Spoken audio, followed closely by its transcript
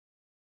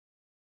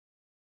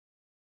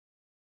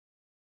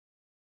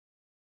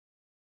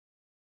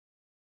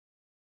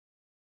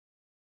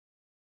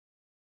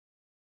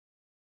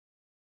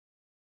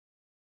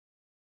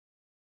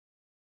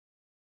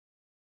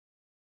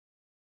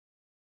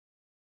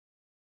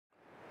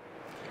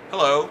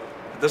Hello,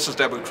 this is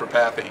Debu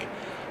Tripathy.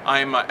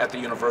 I'm at the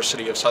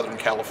University of Southern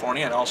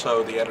California and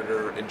also the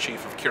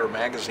editor-in-chief of Cure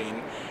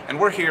magazine, and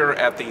we're here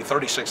at the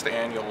 36th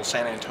annual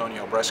San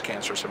Antonio Breast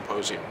Cancer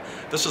Symposium.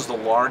 This is the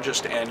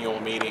largest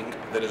annual meeting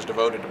that is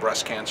devoted to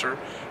breast cancer,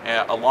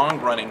 a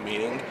long-running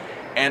meeting,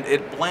 and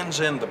it blends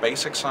in the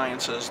basic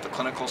sciences, the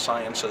clinical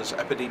sciences,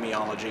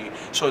 epidemiology,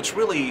 so it's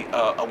really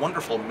a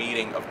wonderful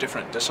meeting of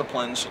different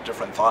disciplines,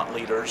 different thought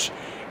leaders,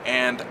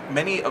 and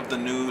many of the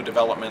new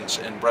developments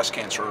in breast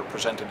cancer are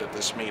presented at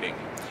this meeting.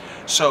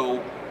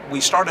 So we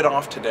started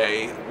off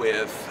today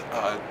with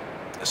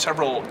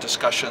several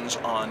discussions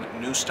on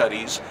new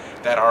studies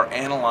that are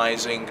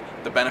analyzing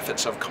the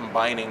benefits of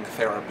combining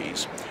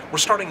therapies. We're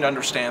starting to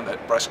understand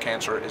that breast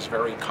cancer is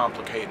very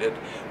complicated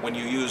when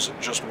you use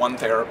just one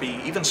therapy,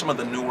 even some of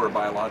the newer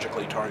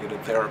biologically targeted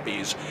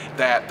therapies,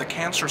 that the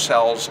cancer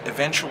cells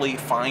eventually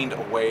find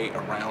a way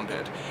around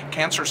it.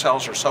 Cancer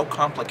cells are so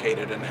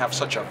complicated and have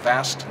such a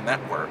vast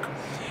network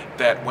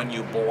that when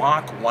you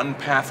block one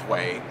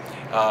pathway,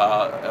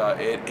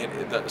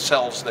 the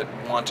cells that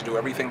want to do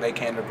everything they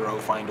can to grow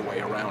find a way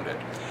around it.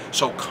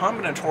 So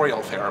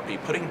combinatorial therapy,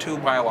 putting two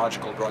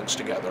biological drugs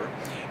together,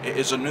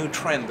 is a new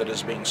trend that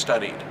is being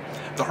studied.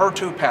 The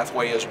HER2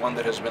 pathway is one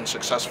that has been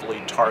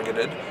successfully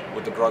targeted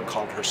with a drug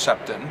called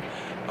Herceptin,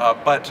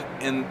 but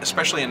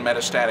especially in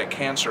metastatic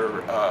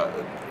cancer,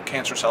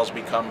 cancer cells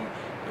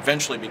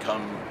eventually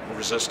become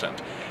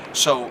resistant.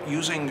 So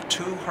using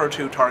two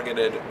HER2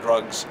 targeted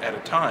drugs at a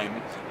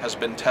time has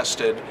been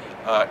tested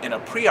in a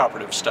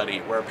preoperative study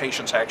where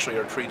patients actually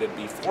are treated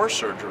before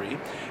surgery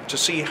to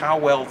see how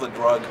well the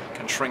drug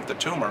can shrink the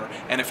tumor,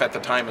 and if at the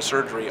time of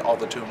surgery all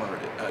the tumor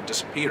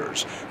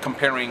disappears,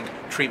 comparing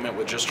treatment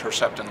with just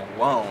Herceptin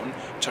alone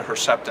to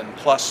Herceptin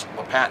plus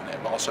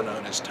lapatinib, also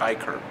known as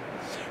Tykerb.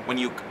 When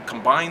you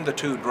combine the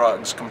two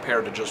drugs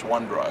compared to just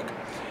one drug,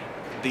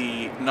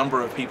 the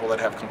number of people that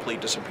have complete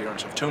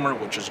disappearance of tumor,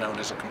 which is known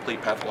as a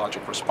complete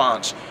pathologic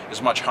response,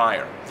 is much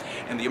higher.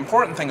 And the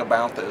important thing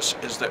about this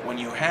is that when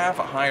you have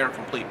a higher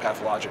complete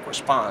pathologic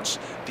response,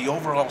 the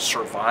overall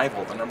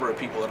survival, the number of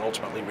people that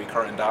ultimately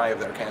recur and die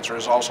of their cancer,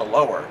 is also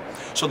lower.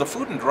 So the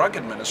Food and Drug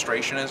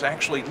Administration is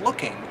actually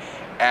looking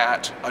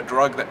at a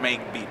drug that may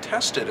be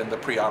tested in the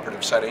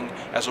preoperative setting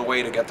as a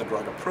way to get the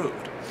drug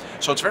approved.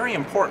 So it's very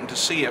important to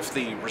see if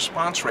the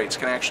response rates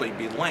can actually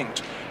be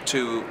linked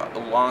to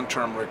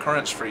long-term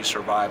recurrence-free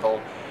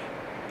survival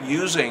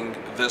using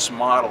this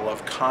model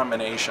of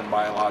combination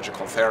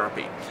biological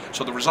therapy.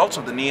 So the results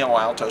of the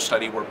Neo-ALTTO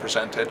study were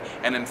presented,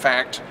 and in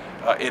fact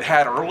it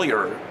had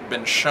earlier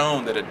been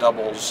shown that it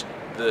doubles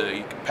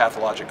the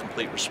pathologic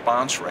complete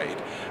response rate,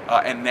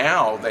 and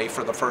now they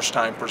for the first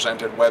time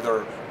presented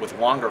whether with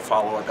longer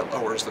follow-up it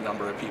lowers the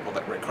number of people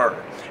that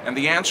recur. And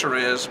the answer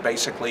is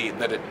basically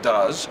that it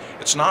does.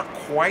 It's not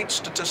quite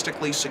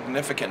statistically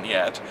significant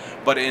yet,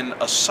 but in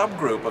a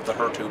subgroup of the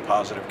HER2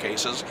 positive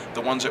cases,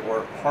 the ones that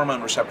were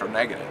hormone receptor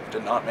negative,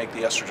 did not make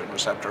the estrogen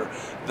receptor,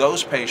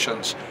 those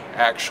patients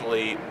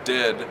actually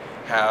did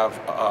have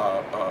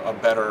a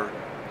better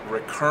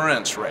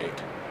recurrence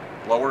rate,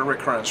 lower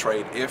recurrence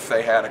rate, if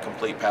they had a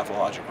complete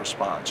pathologic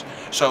response.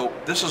 So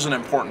this is an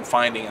important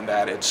finding in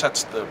that it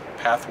sets the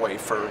pathway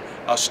for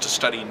us to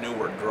study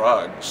newer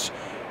drugs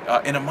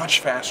in a much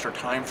faster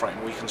time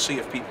frame. We can see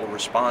if people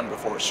respond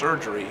before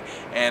surgery,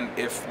 and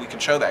if we can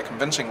show that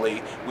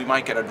convincingly, we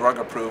might get a drug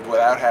approved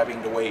without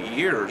having to wait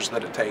years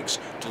that it takes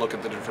to look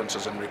at the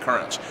differences in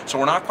recurrence. So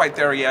we're not quite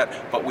there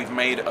yet, but we've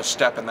made a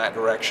step in that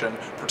direction,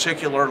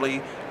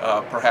 particularly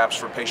perhaps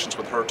for patients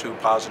with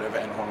HER2 positive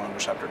and hormone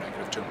receptor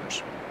negative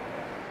tumors.